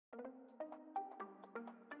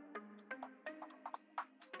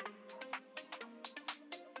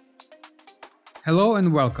Hello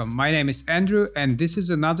and welcome, my name is Andrew and this is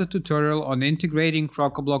another tutorial on integrating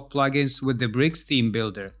CrocoBlock plugins with the Bricks theme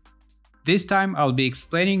builder. This time I'll be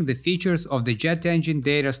explaining the features of the JetEngine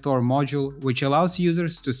data store module, which allows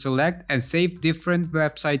users to select and save different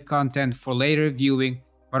website content for later viewing,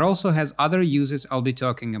 but also has other uses I'll be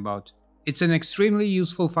talking about. It's an extremely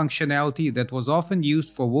useful functionality that was often used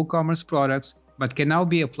for WooCommerce products, but can now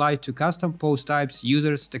be applied to custom post types,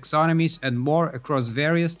 users, taxonomies, and more across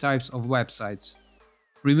various types of websites.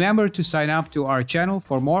 Remember to sign up to our channel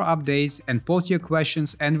for more updates and post your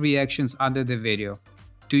questions and reactions under the video.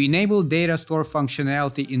 To enable data store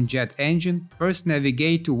functionality in JetEngine, first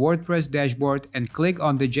navigate to WordPress dashboard and click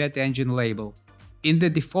on the JetEngine label. In the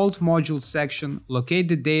default modules section, locate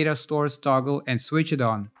the data stores toggle and switch it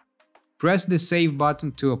on. Press the Save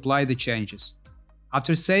button to apply the changes.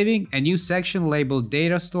 After saving, a new section labeled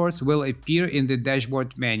Data Stores will appear in the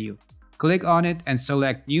dashboard menu. Click on it and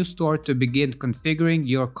select New Store to begin configuring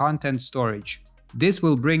your content storage. This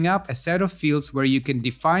will bring up a set of fields where you can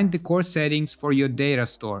define the core settings for your data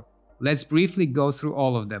store. Let's briefly go through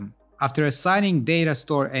all of them. After assigning data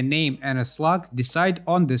store a name and a slug, decide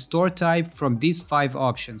on the store type from these 5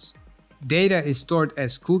 options. Data is stored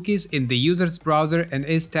as cookies in the user's browser and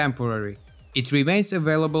is temporary. It remains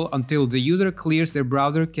available until the user clears their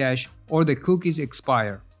browser cache or the cookies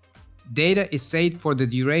expire. Data is saved for the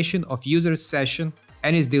duration of user's session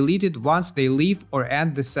and is deleted once they leave or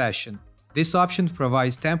end the session. This option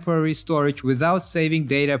provides temporary storage without saving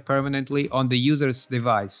data permanently on the user's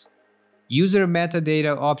device. User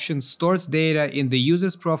metadata option stores data in the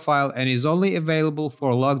user's profile and is only available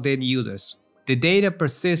for logged-in users. The data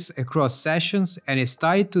persists across sessions and is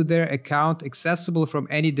tied to their account, accessible from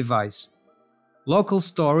any device. Local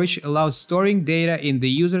storage allows storing data in the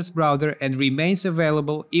user's browser and remains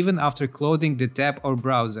available even after closing the tab or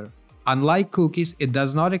browser. Unlike cookies, it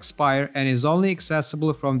does not expire and is only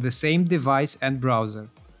accessible from the same device and browser.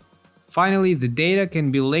 Finally, the data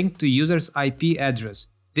can be linked to user's IP address.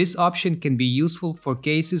 This option can be useful for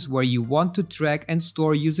cases where you want to track and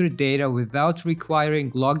store user data without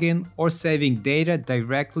requiring login or saving data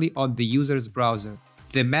directly on the user's browser.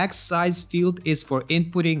 The max size field is for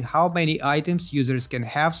inputting how many items users can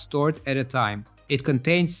have stored at a time. It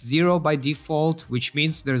contains 0 by default, which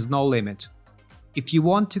means there's no limit. If you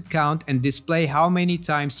want to count and display how many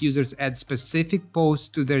times users add specific posts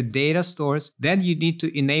to their data stores, then you need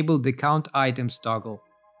to enable the Count Items toggle.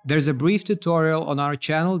 There's a brief tutorial on our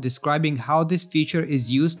channel describing how this feature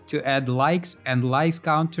is used to add likes and likes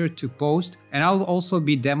counter to post, and I'll also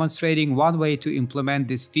be demonstrating one way to implement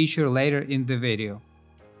this feature later in the video.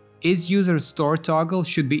 Is User Store toggle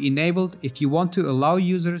should be enabled if you want to allow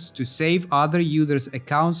users to save other users'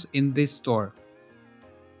 accounts in this store.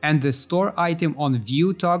 And the Store Item on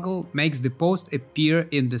View toggle makes the post appear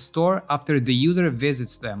in the store after the user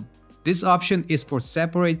visits them. This option is for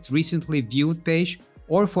separate recently viewed page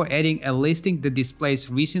or for adding a listing that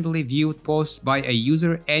displays recently viewed posts by a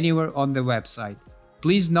user anywhere on the website.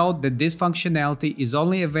 Please note that this functionality is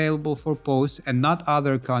only available for posts and not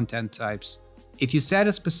other content types. If you set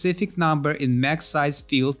a specific number in max size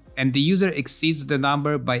field and the user exceeds the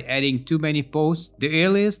number by adding too many posts, the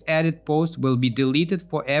earliest added post will be deleted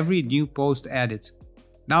for every new post added.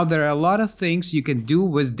 Now there are a lot of things you can do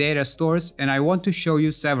with data stores and I want to show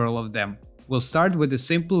you several of them. We'll start with a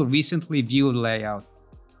simple recently viewed layout.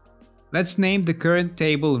 Let's name the current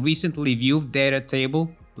table Recently Viewed Data Table,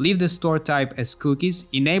 leave the store type as cookies,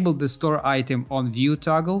 enable the Store Item on View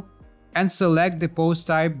toggle, and select the post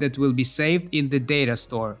type that will be saved in the data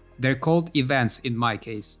store. They're called events in my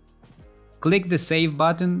case. Click the Save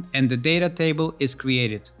button and the data table is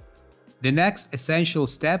created. The next essential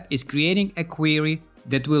step is creating a query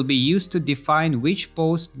that will be used to define which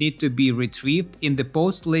posts need to be retrieved in the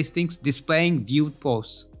post listings displaying viewed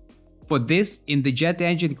posts. For this, in the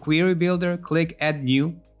JetEngine Query Builder, click Add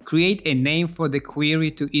New, create a name for the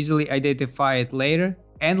query to easily identify it later,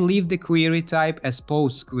 and leave the query type as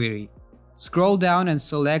Post Query. Scroll down and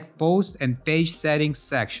select Post and Page Settings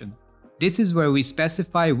section. This is where we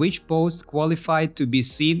specify which posts qualify to be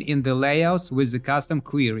seen in the layouts with the custom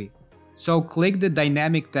query. So click the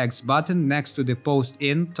Dynamic Text button next to the Post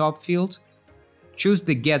In top field, choose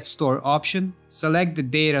the Get Store option, select the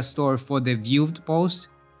data store for the viewed post,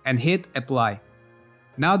 and hit Apply.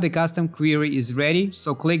 Now the custom query is ready,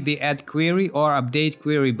 so click the Add Query or Update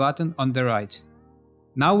Query button on the right.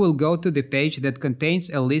 Now we'll go to the page that contains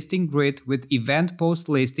a listing grid with event post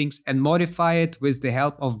listings and modify it with the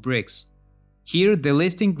help of bricks. Here, the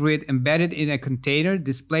listing grid embedded in a container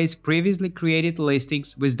displays previously created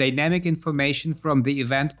listings with dynamic information from the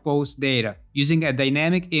event post data, using a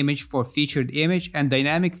dynamic image for featured image and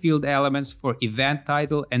dynamic field elements for event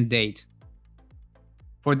title and date.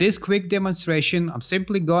 For this quick demonstration, I'm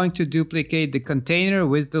simply going to duplicate the container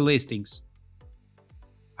with the listings.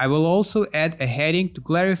 I will also add a heading to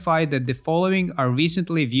clarify that the following are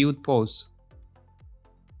recently viewed posts.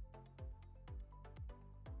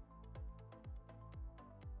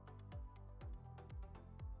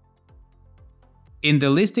 In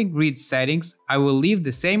the listing grid settings, I will leave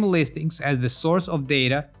the same listings as the source of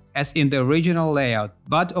data as in the original layout,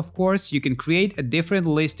 but of course you can create a different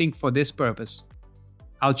listing for this purpose.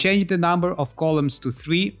 I'll change the number of columns to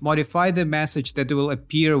 3, modify the message that will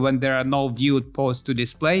appear when there are no viewed posts to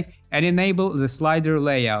display, and enable the slider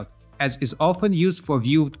layout, as is often used for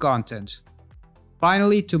viewed content.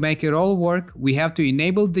 Finally, to make it all work, we have to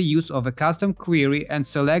enable the use of a custom query and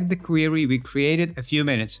select the query we created a few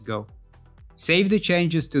minutes ago. Save the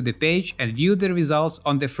changes to the page and view the results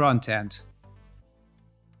on the front end.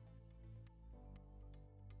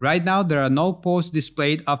 Right now there are no posts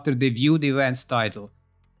displayed after the viewed events title.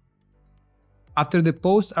 After the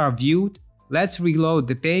posts are viewed, let's reload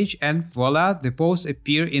the page and voila, the posts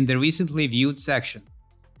appear in the recently viewed section.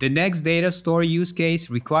 The next data store use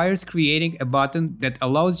case requires creating a button that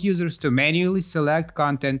allows users to manually select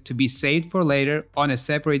content to be saved for later on a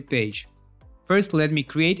separate page. First, let me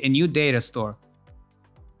create a new data store.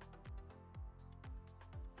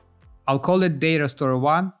 I'll call it Data Store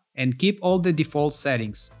 1 and keep all the default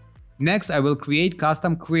settings. Next, I will create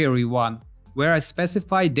Custom Query 1, where I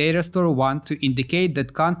specify Data Store 1 to indicate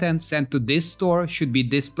that content sent to this store should be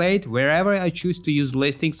displayed wherever I choose to use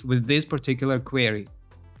listings with this particular query.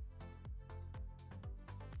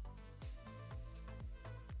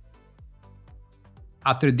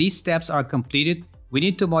 After these steps are completed, we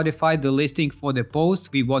need to modify the listing for the posts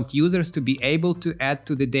we want users to be able to add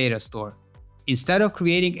to the data store. Instead of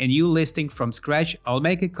creating a new listing from scratch, I'll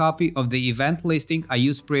make a copy of the event listing I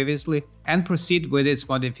used previously and proceed with its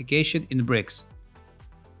modification in bricks.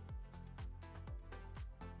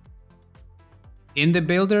 In the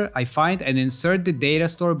builder, I find and insert the data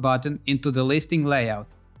store button into the listing layout.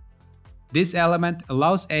 This element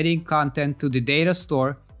allows adding content to the data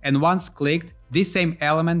store, and once clicked, this same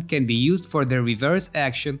element can be used for the reverse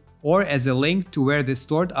action or as a link to where the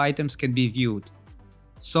stored items can be viewed.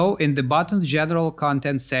 So in the button's general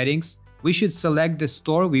content settings, we should select the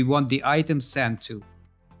store we want the item sent to.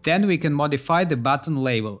 Then we can modify the button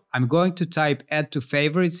label. I'm going to type Add to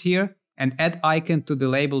Favorites here and add icon to the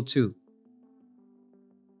label too.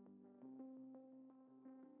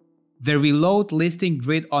 The Reload Listing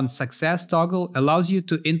Grid on Success toggle allows you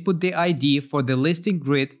to input the ID for the listing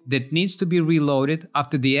grid that needs to be reloaded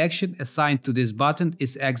after the action assigned to this button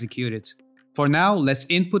is executed. For now, let's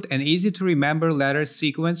input an easy-to-remember letter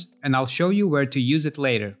sequence and I'll show you where to use it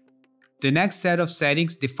later. The next set of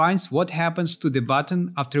settings defines what happens to the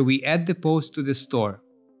button after we add the post to the store.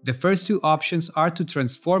 The first two options are to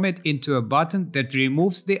transform it into a button that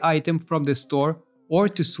removes the item from the store, or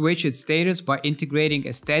to switch its status by integrating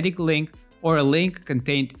a static link or a link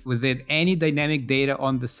contained within any dynamic data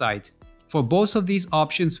on the site. For both of these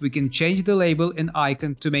options, we can change the label and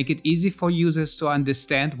icon to make it easy for users to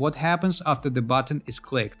understand what happens after the button is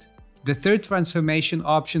clicked. The third transformation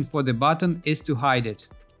option for the button is to hide it.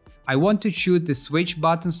 I want to choose the Switch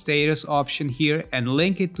Button Status option here and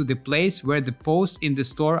link it to the place where the posts in the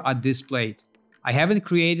store are displayed. I haven't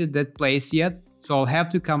created that place yet, so I'll have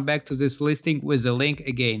to come back to this listing with a link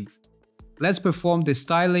again. Let's perform the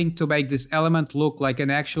styling to make this element look like an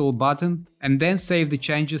actual button and then save the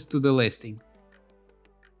changes to the listing.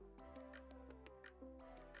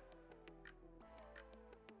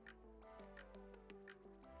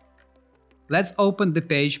 Let's open the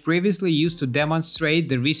page previously used to demonstrate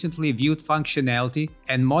the recently viewed functionality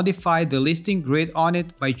and modify the listing grid on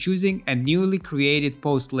it by choosing a newly created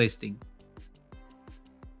post listing.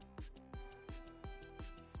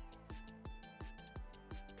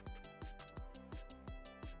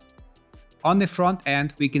 On the front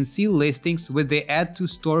end, we can see listings with the Add to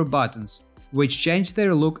Store buttons, which change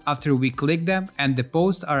their look after we click them and the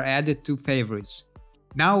posts are added to favorites.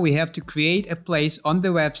 Now we have to create a place on the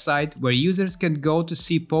website where users can go to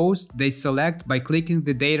see posts they select by clicking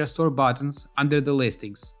the data store buttons under the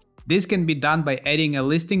listings. This can be done by adding a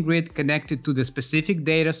listing grid connected to the specific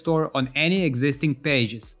data store on any existing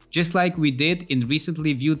pages, just like we did in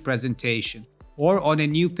recently viewed presentation, or on a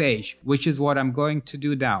new page, which is what I'm going to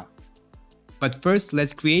do now. But first,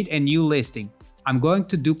 let's create a new listing. I'm going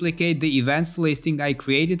to duplicate the events listing I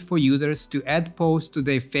created for users to add posts to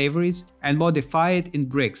their favorites and modify it in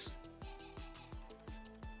bricks.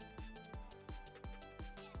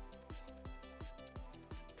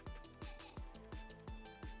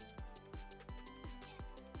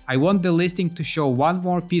 I want the listing to show one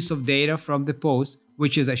more piece of data from the post,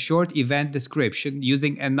 which is a short event description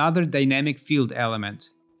using another dynamic field element.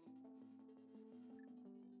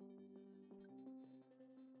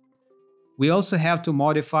 We also have to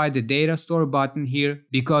modify the data store button here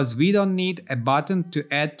because we don't need a button to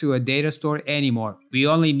add to a data store anymore. We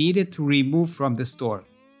only need it to remove from the store.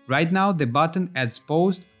 Right now the button adds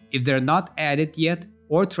posts if they're not added yet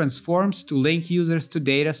or transforms to link users to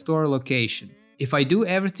data store location. If I do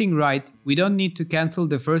everything right, we don't need to cancel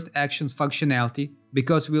the first actions functionality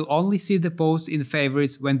because we'll only see the posts in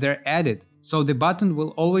favorites when they're added, so the button will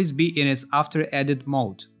always be in its after added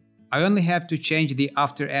mode. I only have to change the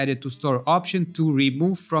after added to store option to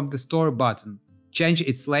remove from the store button, change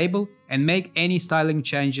its label and make any styling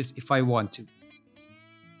changes if I want to.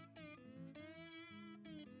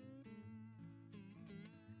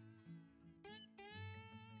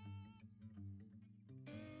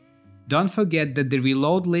 Don't forget that the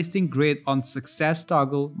reload listing grid on success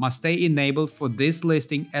toggle must stay enabled for this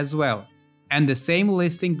listing as well, and the same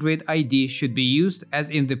listing grid ID should be used as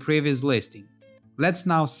in the previous listing. Let's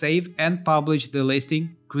now save and publish the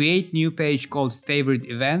listing, create new page called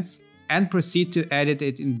Favorite Events, and proceed to edit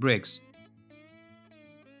it in bricks.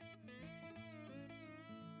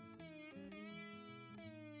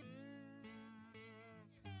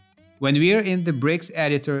 When we are in the bricks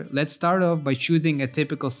editor, let's start off by choosing a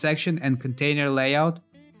typical section and container layout,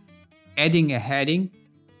 adding a heading,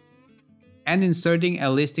 and inserting a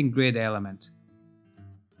listing grid element.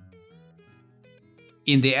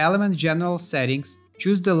 In the element general settings,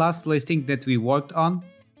 choose the last listing that we worked on,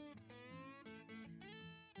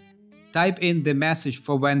 type in the message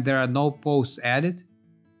for when there are no posts added,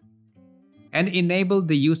 and enable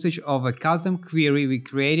the usage of a custom query we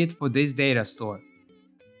created for this data store.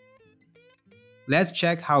 Let's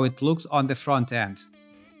check how it looks on the front end.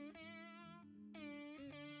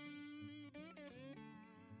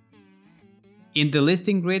 In the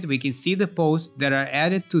listing grid, we can see the posts that are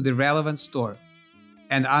added to the relevant store,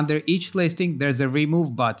 and under each listing there's a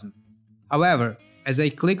remove button. However, as I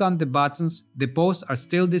click on the buttons, the posts are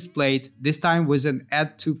still displayed, this time with an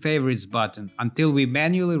Add to Favorites button, until we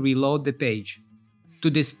manually reload the page. To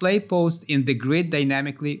display posts in the grid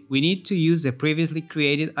dynamically, we need to use the previously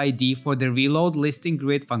created ID for the Reload Listing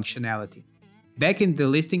Grid functionality. Back in the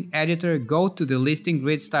listing editor, go to the listing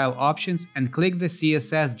grid style options and click the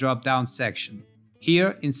CSS drop-down section.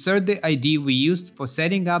 Here, insert the ID we used for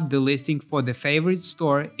setting up the listing for the favorite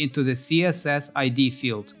store into the CSS ID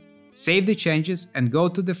field. Save the changes and go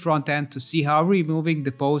to the front end to see how removing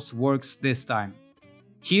the posts works this time.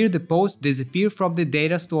 Here the posts disappear from the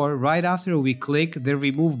data store right after we click the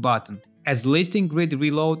remove button, as listing grid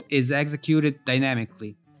reload is executed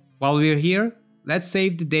dynamically. While we're here, let's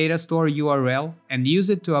save the data store URL and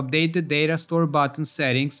use it to update the data store button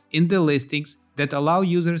settings in the listings that allow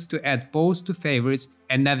users to add posts to favorites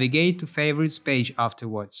and navigate to favorites page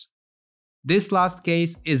afterwards. This last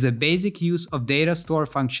case is a basic use of data store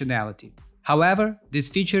functionality. However, this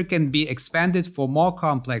feature can be expanded for more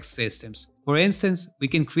complex systems. For instance, we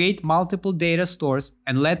can create multiple data stores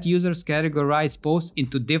and let users categorize posts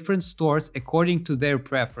into different stores according to their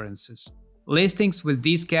preferences. Listings with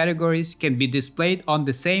these categories can be displayed on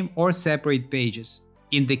the same or separate pages.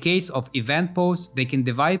 In the case of event posts, they can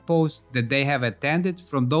divide posts that they have attended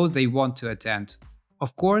from those they want to attend.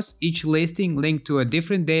 Of course, each listing linked to a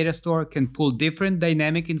different data store can pull different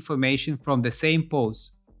dynamic information from the same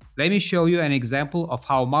posts. Let me show you an example of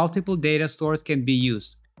how multiple data stores can be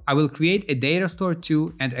used. I will create a data store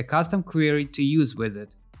too and a custom query to use with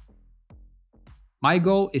it. My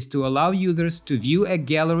goal is to allow users to view a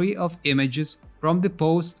gallery of images from the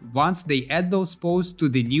post once they add those posts to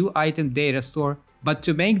the new item data store, but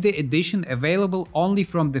to make the addition available only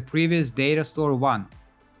from the previous data store one.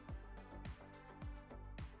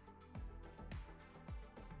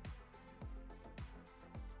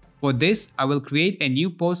 For this, I will create a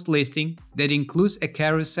new post listing that includes a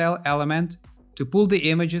carousel element to pull the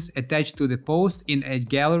images attached to the post in a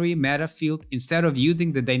gallery meta field instead of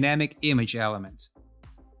using the dynamic image element.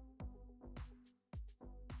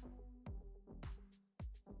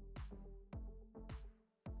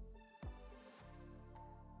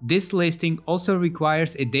 This listing also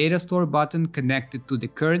requires a data store button connected to the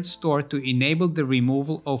current store to enable the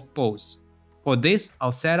removal of posts. For this,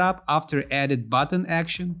 I'll set up after added button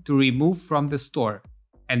action to remove from the store.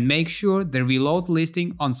 and make sure the Reload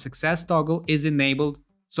Listing on Success toggle is enabled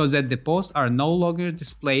so that the posts are no longer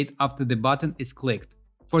displayed after the button is clicked.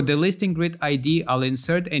 For the listing grid ID, I'll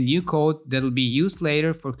insert a new code that will be used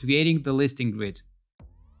later for creating the listing grid.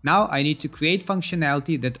 Now I need to create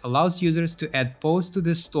functionality that allows users to add posts to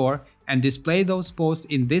the store and display those posts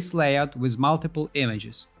in this layout with multiple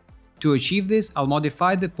images. To achieve this, I'll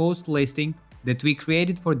modify the post listing that we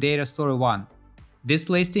created for Data Store 1. This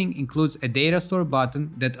listing includes a Data Store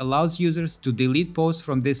button that allows users to delete posts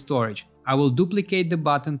from this storage. I will duplicate the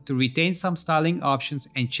button to retain some styling options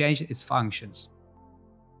and change its functions.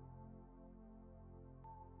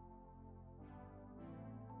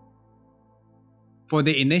 For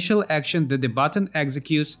the initial action that the button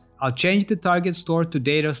executes, I'll change the target store to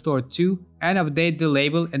Data Store 2 and update the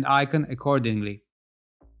label and icon accordingly.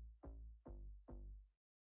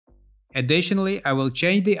 Additionally, I will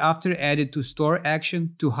change the After Added to Store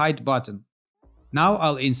action to Hide button. Now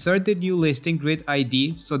I'll insert the new listing grid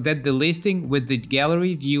ID so that the listing with the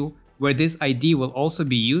gallery view, where this ID will also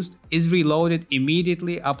be used, is reloaded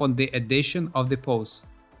immediately upon the addition of the posts.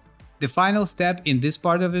 The final step in this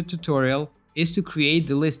part of the tutorial is to create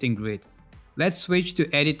the listing grid. Let's switch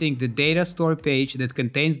to editing the data store page that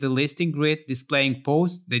contains the listing grid displaying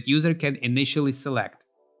posts that user can initially select.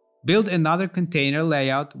 Build another container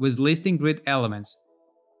layout with listing grid elements.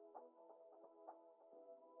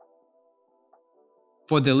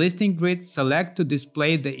 For the listing grid, select to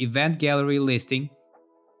display the event gallery listing,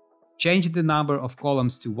 change the number of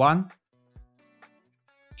columns to 1,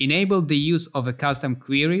 enable the use of a custom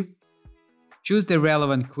query, choose the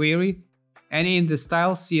relevant query, and in the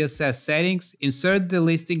Style CSS settings, insert the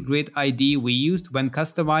listing grid ID we used when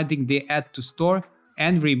customizing the Add to Store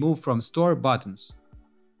and Remove from Store buttons.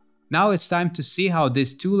 Now it's time to see how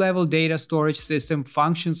this two-level data storage system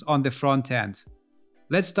functions on the front end.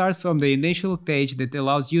 Let's start from the initial page that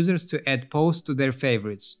allows users to add posts to their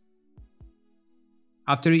favorites.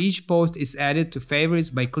 After each post is added to favorites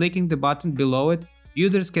by clicking the button below it,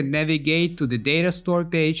 users can navigate to the data store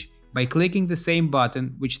page by clicking the same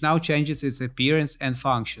button, which now changes its appearance and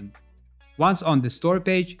function. Once on the store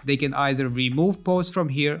page, they can either remove posts from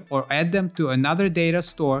here or add them to another data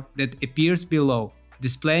store that appears below,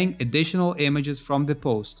 displaying additional images from the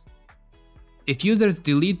post. If users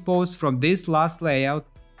delete posts from this last layout,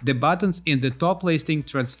 the buttons in the top listing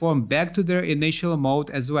transform back to their initial mode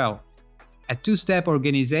as well. A two-step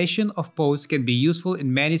organization of posts can be useful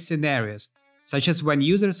in many scenarios, such as when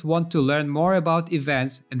users want to learn more about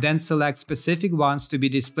events and then select specific ones to be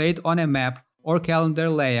displayed on a map or calendar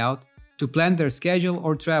layout to plan their schedule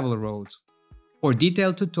or travel routes. For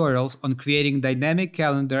detailed tutorials on creating dynamic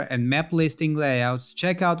calendar and map listing layouts,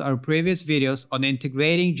 check out our previous videos on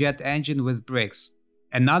integrating JetEngine with Bricks.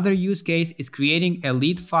 Another use case is creating a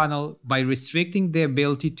lead funnel by restricting the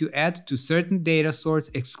ability to add to certain data stores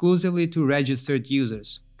exclusively to registered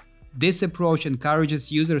users. This approach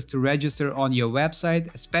encourages users to register on your website,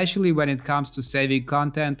 especially when it comes to saving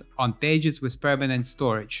content on pages with permanent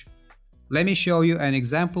storage. Let me show you an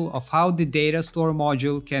example of how the data store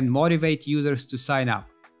module can motivate users to sign up.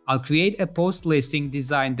 I'll create a post listing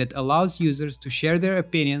design that allows users to share their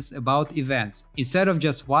opinions about events. Instead of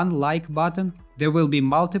just one like button, there will be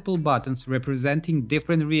multiple buttons representing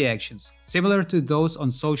different reactions, similar to those on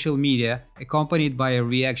social media, accompanied by a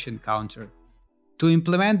reaction counter. To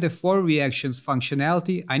implement the 4 reactions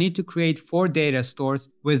functionality, I need to create 4 data stores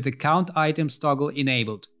with the Count Items toggle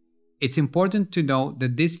enabled. It's important to know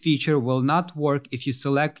that this feature will not work if you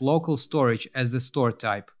select local storage as the store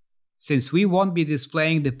type. Since we won't be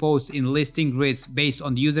displaying the posts in listing grids based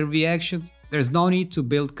on user reactions, there's no need to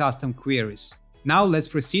build custom queries. Now let's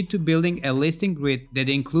proceed to building a listing grid that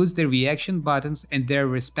includes the reaction buttons and their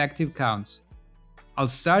respective counts. I'll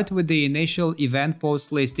start with the initial event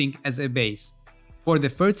post listing as a base. For the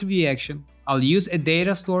first reaction, I'll use a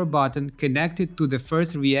data store button connected to the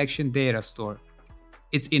first reaction data store.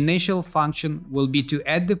 Its initial function will be to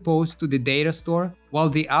add the post to the data store, while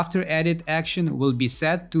the after added action will be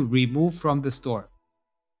set to remove from the store.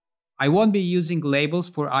 I won't be using labels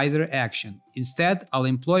for either action. Instead, I'll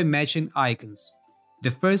employ matching icons.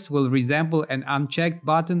 The first will resemble an unchecked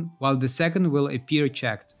button, while the second will appear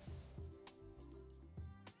checked.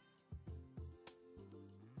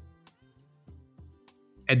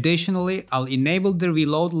 Additionally, I'll enable the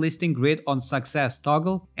Reload Listing Grid on Success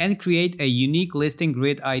toggle and create a unique listing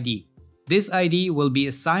grid ID. This ID will be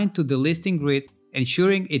assigned to the listing grid,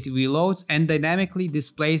 ensuring it reloads and dynamically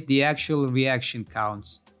displays the actual reaction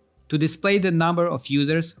counts. To display the number of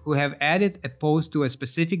users who have added a post to a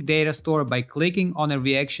specific data store by clicking on a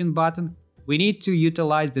reaction button, we need to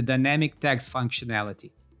utilize the dynamic text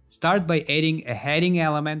functionality. Start by adding a heading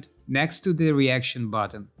element next to the reaction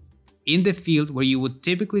button. In the field where you would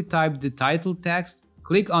typically type the title text,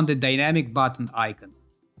 click on the dynamic button icon.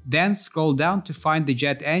 Then scroll down to find the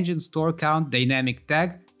JetEngine store count dynamic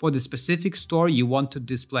tag for the specific store you want to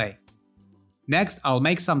display. Next, I'll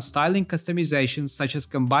make some styling customizations, such as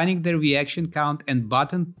combining the reaction count and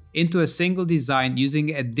button into a single design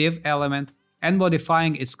using a div element and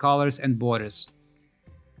modifying its colors and borders.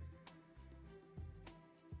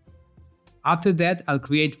 After that, I'll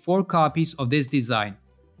create 4 copies of this design.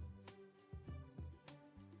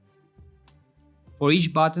 For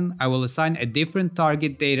each button, I will assign a different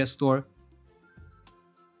target data store,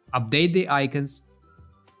 update the icons,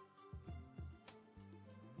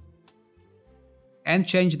 and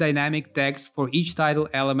change dynamic text for each title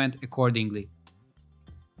element accordingly.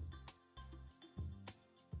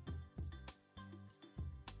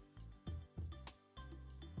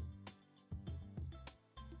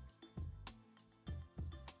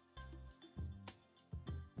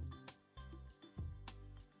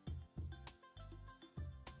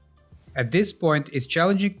 At this point, it's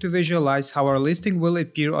challenging to visualize how our listing will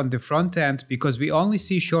appear on the front end because we only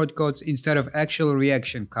see shortcodes instead of actual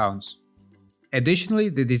reaction counts. Additionally,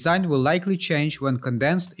 the design will likely change when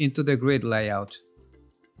condensed into the grid layout.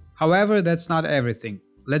 However, that's not everything.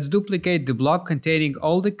 Let's duplicate the block containing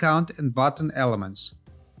all the count and button elements.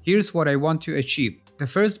 Here's what I want to achieve. The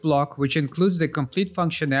first block, which includes the complete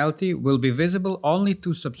functionality, will be visible only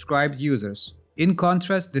to subscribed users. In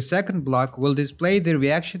contrast, the second block will display the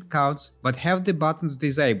reaction counts but have the buttons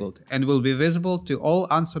disabled and will be visible to all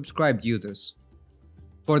unsubscribed users.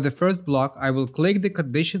 For the first block, I will click the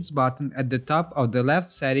Conditions button at the top of the left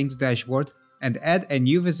settings dashboard and add a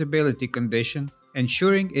new visibility condition,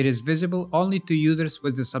 ensuring it is visible only to users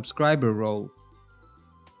with the subscriber role.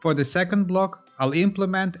 For the second block, I'll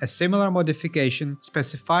implement a similar modification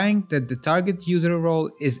specifying that the target user role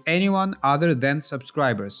is anyone other than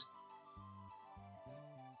subscribers.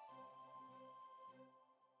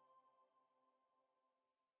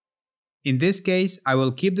 In this case, I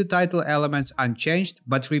will keep the title elements unchanged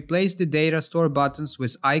but replace the data store buttons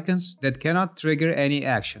with icons that cannot trigger any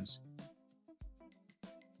actions.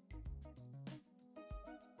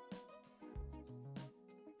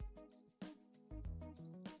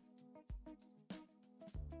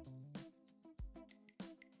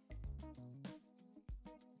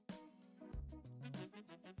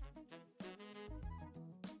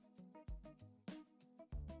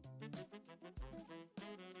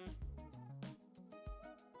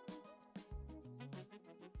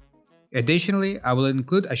 Additionally, I will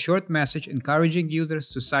include a short message encouraging users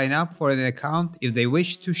to sign up for an account if they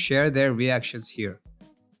wish to share their reactions here.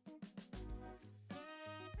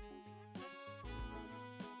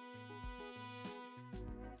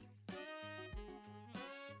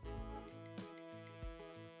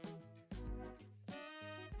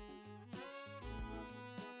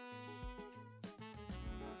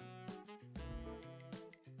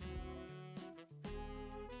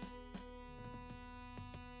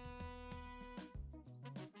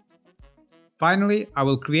 Finally, I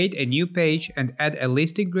will create a new page and add a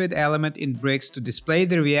listing grid element in Bricks to display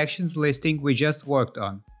the reactions listing we just worked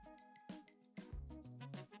on.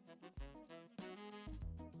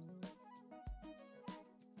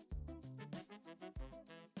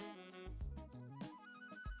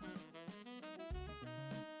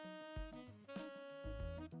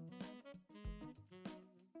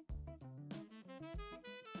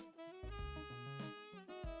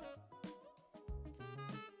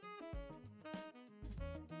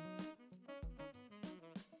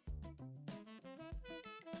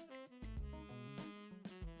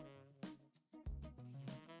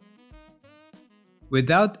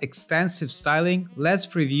 Without extensive styling, let's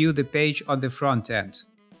preview the page on the front end.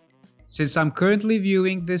 Since I'm currently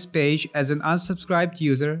viewing this page as an unsubscribed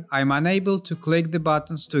user, I'm unable to click the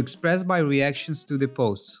buttons to express my reactions to the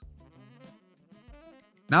posts.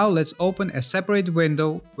 Now let's open a separate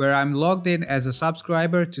window where I'm logged in as a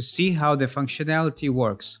subscriber to see how the functionality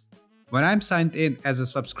works. When I'm signed in as a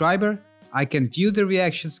subscriber, I can view the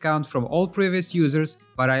reactions count from all previous users,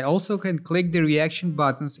 but I also can click the reaction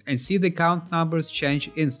buttons and see the count numbers change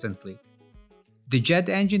instantly. The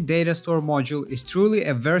JetEngine Data Store module is truly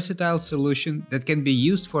a versatile solution that can be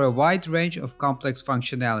used for a wide range of complex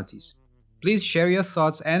functionalities. Please share your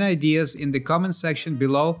thoughts and ideas in the comment section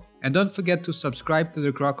below, and don't forget to subscribe to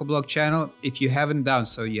the Crocoblock channel if you haven't done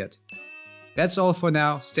so yet. That's all for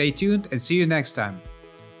now, stay tuned and see you next time.